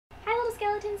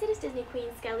skeletons, it is Disney Queen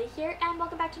Skelly here, and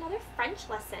welcome back to another French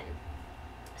lesson.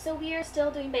 So we are still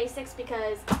doing basics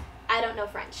because I don't know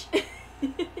French.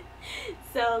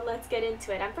 So let's get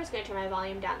into it. I'm first going to turn my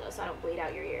volume down though so I don't bleed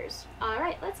out your ears.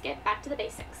 Alright, let's get back to the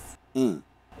basics.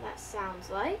 That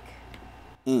sounds like...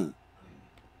 Un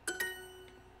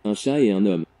chat et un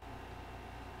homme.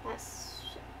 That's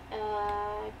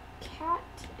a cat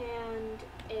and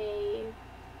a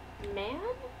man?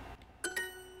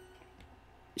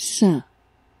 Chat.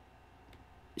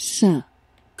 Chat.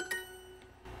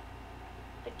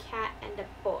 A cat and a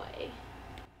boy.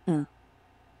 Un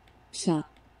chat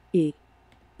et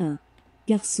un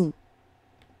garçon.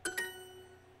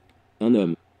 Un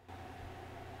homme.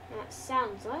 That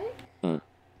sounds like... Un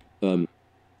homme.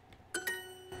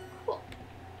 Cool.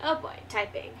 Oh boy,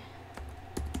 typing.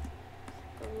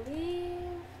 Believe...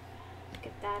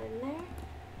 Get that in there.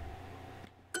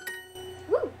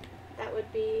 Woo! That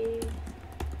would be...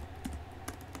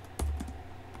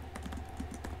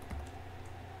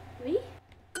 Oui?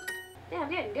 Yeah, I'm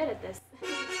getting good at this.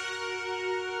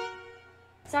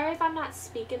 Sorry if I'm not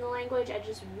speaking the language, I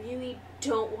just really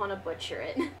don't want to butcher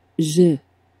it. Je.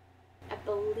 I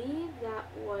believe that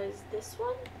was this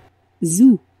one?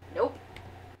 Zou. Nope.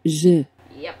 Je.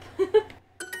 Yep.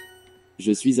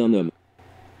 Je suis un homme.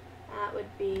 That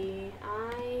would be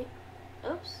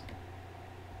oops.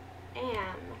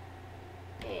 Am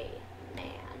a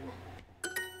man.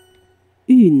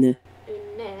 Une.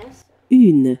 Une.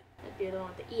 Une. That'd be the one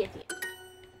with the E at the end.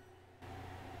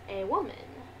 A woman.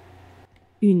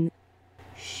 Une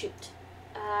Shoot.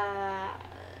 I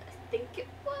think it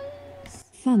was...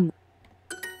 femme.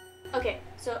 Okay,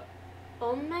 so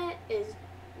homme is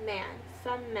man.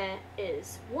 Femme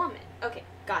is woman. Okay,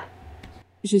 got it.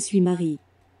 Je suis Marie.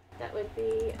 That would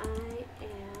be I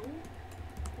am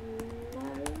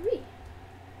Marie.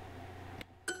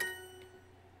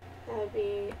 That would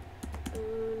be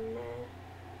une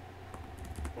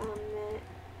femme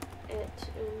et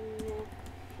une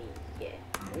fille.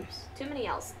 Oops, too many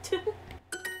L's.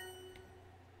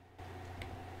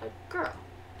 A girl.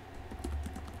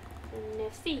 Une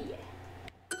fille.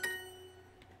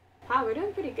 Wow, we're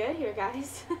doing pretty good here,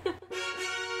 guys.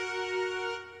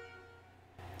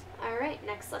 Alright,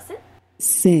 next lesson.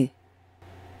 C'est.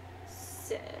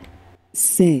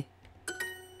 C'est.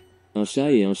 Un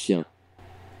chat et un chien.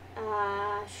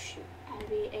 Shoot. That'd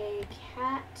be a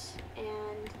cat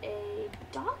and a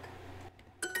dog?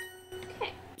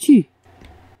 Okay. Tu.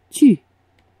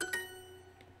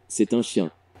 C'est un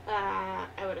chien.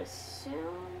 I would assume...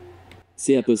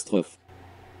 C'est apostrophe.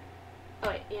 Oh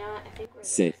wait, you know what? I think we're...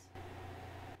 C'est.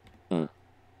 Un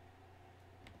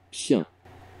chien.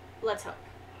 Let's hope.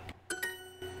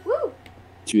 Woo!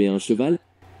 Tu es un cheval?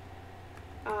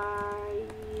 Are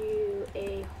you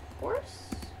a horse?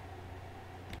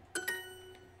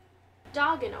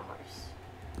 Dog and a horse.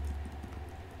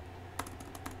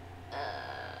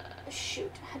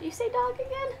 Shoot. How do you say dog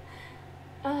again?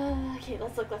 Okay,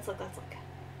 let's look.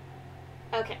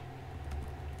 Okay.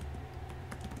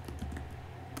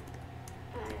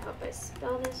 I hope I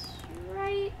spell this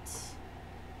right.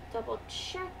 Double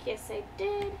check. Yes, I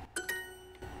did.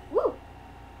 Woo!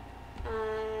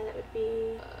 That would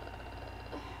be...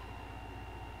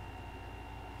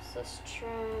 so let's try...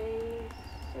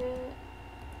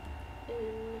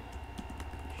 in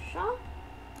Shaw?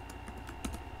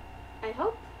 I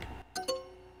hope.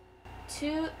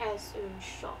 Tu es un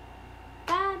chat.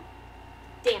 God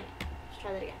damn it. Let's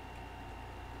try that again.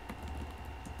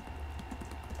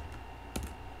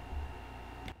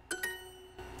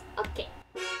 Okay.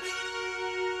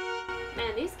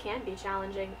 Man, these can be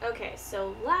challenging. Okay,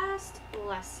 so last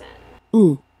lesson.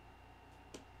 Un.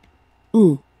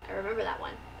 I remember that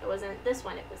one. It wasn't this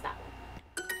one, it was that one.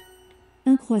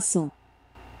 Un croissant.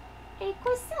 A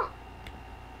croissant.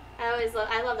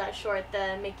 I love that short,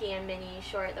 the Mickey and Minnie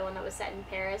short, the one that was set in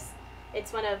Paris.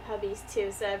 It's one of hubby's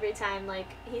too, so every time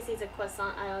like he sees a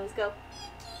croissant, I always go,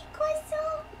 Mickey,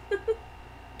 croissant!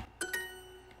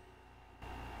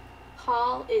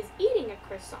 Paul is eating a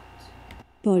croissant.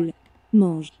 Paul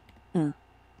mange un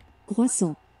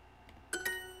croissant.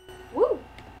 Woo!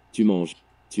 Tu manges.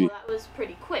 Tu Well, that was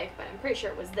pretty quick, but I'm pretty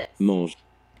sure it was this. manges.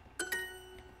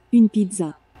 Une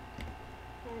pizza.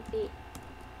 That'd be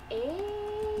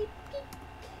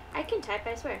I can type,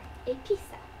 I swear. A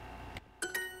pizza.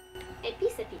 A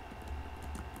pizza.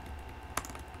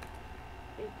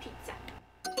 Une pizza.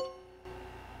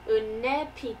 Une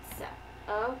pizza.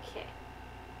 Okay.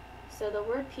 So the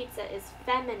word pizza is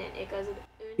feminine. It goes with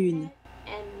une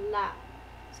and la.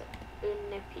 So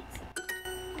une pizza.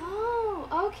 Oh,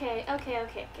 okay.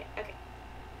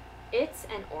 It's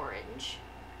an orange.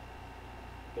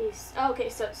 These, oh, okay,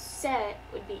 so c'est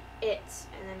would be it,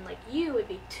 and then like you would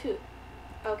be tu.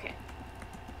 Okay.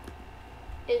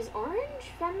 Is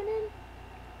orange feminine?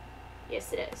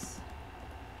 Yes, it is.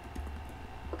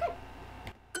 Okay.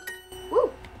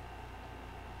 Woo!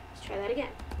 Let's try that again.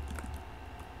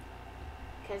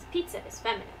 Because pizza is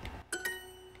feminine.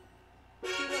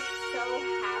 She looks so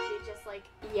happy, just like,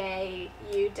 yay,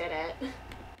 you did it.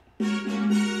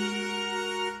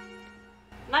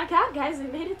 My God, guys, we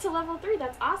made it to level 3.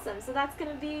 That's awesome. So that's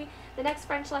going to be the next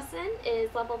French lesson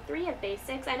is level 3 of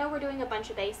basics. I know we're doing a bunch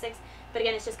of basics, but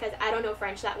again, it's just because I don't know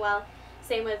French that well.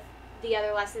 Same with the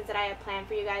other lessons that I had planned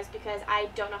for you guys because I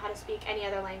don't know how to speak any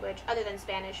other language other than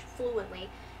Spanish fluently.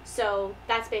 So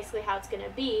that's basically how it's going to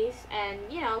be. And,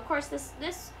 you know, of course,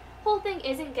 this whole thing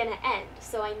isn't going to end.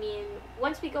 So, I mean,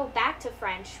 once we go back to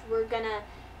French, we're going to,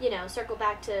 you know, circle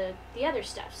back to the other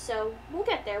stuff. So we'll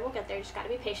get there. Just got to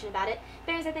be patient about it.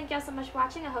 But anyways, I thank y'all so much for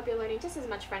watching. I hope you're learning just as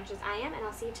much French as I am, and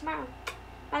I'll see you tomorrow.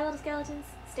 Bye, little skeletons.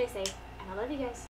 Stay safe, and I love you guys.